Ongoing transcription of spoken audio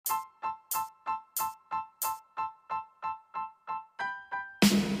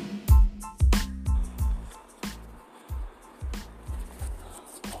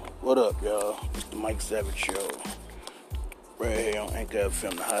What up, y'all? It's the Mike Savage Show. Right here on Anchor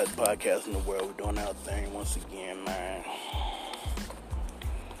FM, the hottest podcast in the world. We're doing our thing once again, man.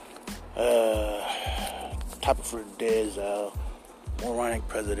 Topic for the day is moronic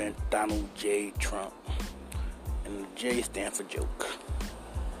President Donald J. Trump. And the J stand for joke.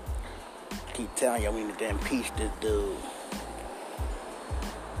 I keep telling y'all we need to impeach this dude.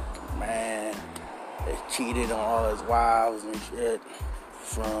 Man, they cheated on all his wives and shit.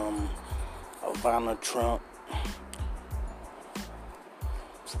 From Ivana Trump,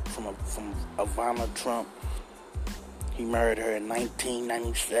 from Ivana Trump. He married her in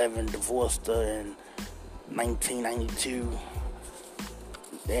 1997, divorced her in 1992.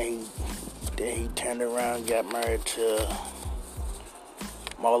 Then he turned around and got married to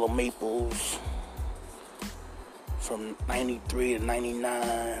Marla Maples from 93 to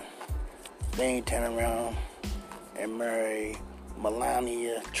 99. Then he turned around and married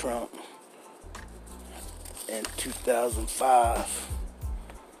Melania Trump in 2005.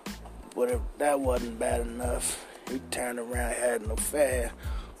 But if that wasn't bad enough, he turned around and had an affair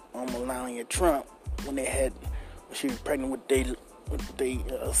on Melania Trump when she was pregnant with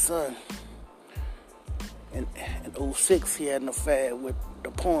their son. In 2006, he had an affair with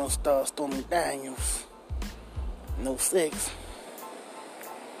the porn star Stormy Daniels. In 2006.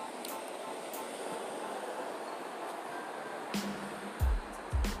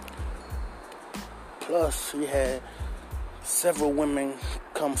 Plus, he had several women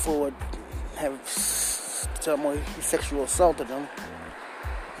come forward, tell him he sexually assaulted them.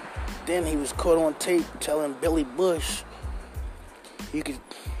 Then he was caught on tape telling Billy Bush, you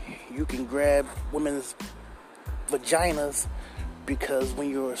can grab women's vaginas because when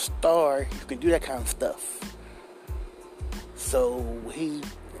you're a star, you can do that kind of stuff. So he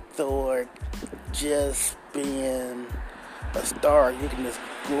thought just being a star, you can just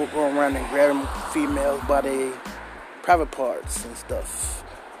go around and grab females by their private parts and stuff.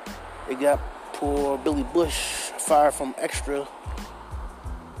 It got poor Billy Bush fired from Extra,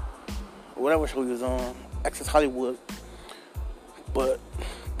 whatever show he was on, Access Hollywood. But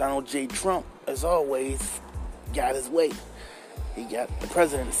Donald J. Trump, as always, got his way. He got the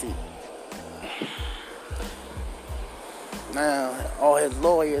presidency. Now, all his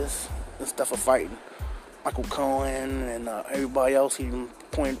lawyers and stuff are fighting. Michael Cohen and everybody else he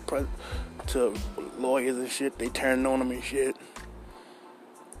pointed to lawyers and shit. They turned on him and shit.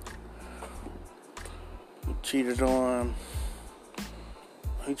 He cheated on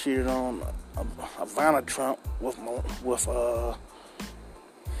Ivana Trump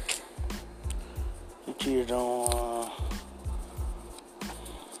he cheated on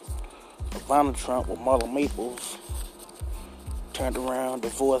Ivana Trump with Marla Maples. Turned around,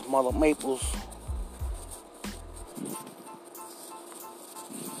 divorced Marla Maples.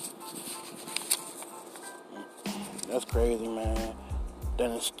 That's crazy, man.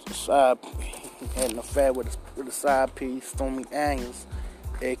 Then he had an affair with a side piece, Stormy Daniels,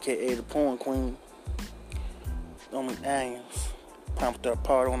 a.k.a. the porn queen. Stormy Daniels. Pumped her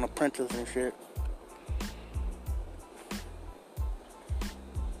apart on The Apprentice and shit.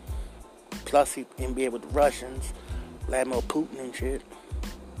 Plus, he be with the Russians, Vladimir Putin and shit.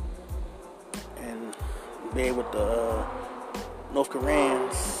 And be with the North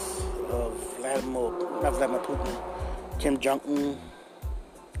Koreans of not Vladimir Putin, Kim Jong-un.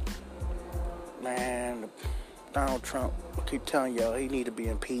 Man, Donald Trump, I keep telling y'all, he need to be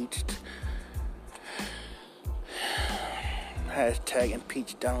impeached. Hashtag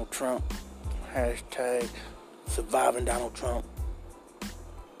impeach Donald Trump. Hashtag surviving Donald Trump.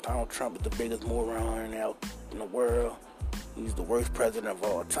 Donald Trump is the biggest moron out in the world. He's the worst president of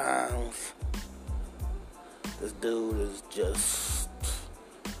all times. This dude is just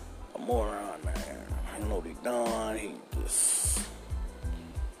a moron, man. I don't know what he's done.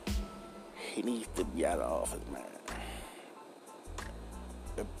 He needs to be out of office, man.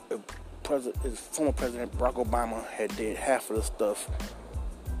 If former President Barack Obama had did half of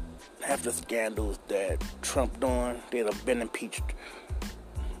the scandals that Trump doing, they'd have been impeached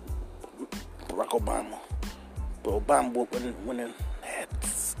Barack Obama. But Obama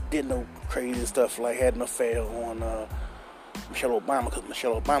did no crazy stuff like had an affair on Michelle Obama, because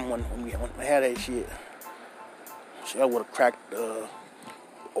Michelle Obama, when we had that shit, Michelle would have cracked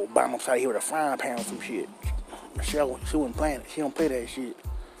Obama upside here with a frying pan or some shit. Michelle, she wasn't playing it. She don't play that shit.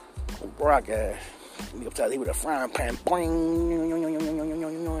 Barack ass. Upside here with a frying pan. Boing.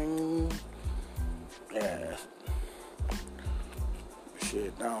 Yeah.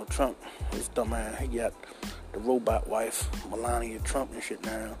 Shit, Donald Trump, his dumb ass, he got the robot wife, Melania Trump and shit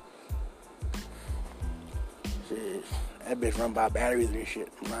now. Shit, That bitch run by batteries and shit.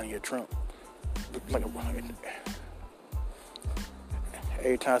 Melania Trump. Like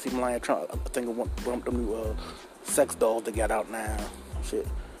every time I see Melania Trump, I think of one of them new sex dolls that got out now. Shit.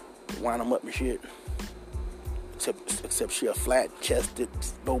 Wind them up and shit. Except she a flat chested,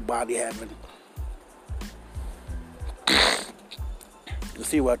 no body having. You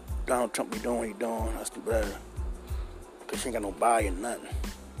see what Donald Trump be doing, he doing. That's too bad. Cause she ain't got no body or nothing.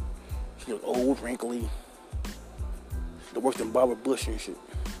 She look old, wrinkly. She works in Barbara Bush and shit.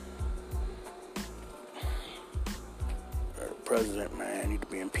 The president, man, need to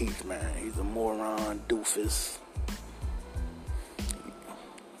be impeached, man. He's a moron, doofus.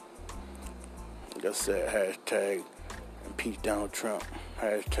 Like I said, hashtag impeach Donald Trump.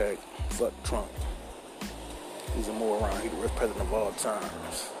 Hashtag fuck Trump. He's a moron. He's the worst president of all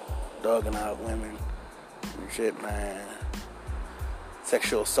times. Dogging out women and shit, man.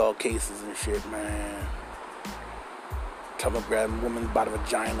 Sexual assault cases and shit, man. Talking about grabbing women by the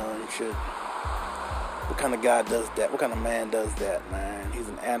vagina and shit. What kind of guy does that? What kind of man does that, man? He's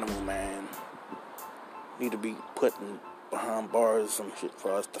an animal, man. Need to be put behind bars or some shit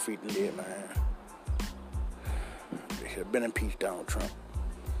for us to feed him dead, man. They should have been impeached, Donald Trump.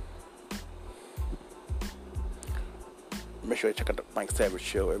 Make sure you check out the Mike Savage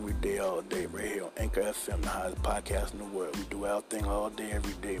Show every day, all day, right here on Anchor FM, the highest podcast in the world. We do our thing all day,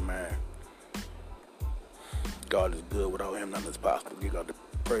 every day, man. God is good. Without him, nothing is possible. Give God the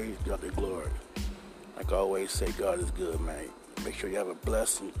praise, God the glory. Like I always say, God is good, man. Make sure you have a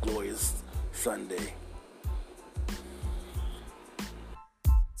blessed and glorious Sunday.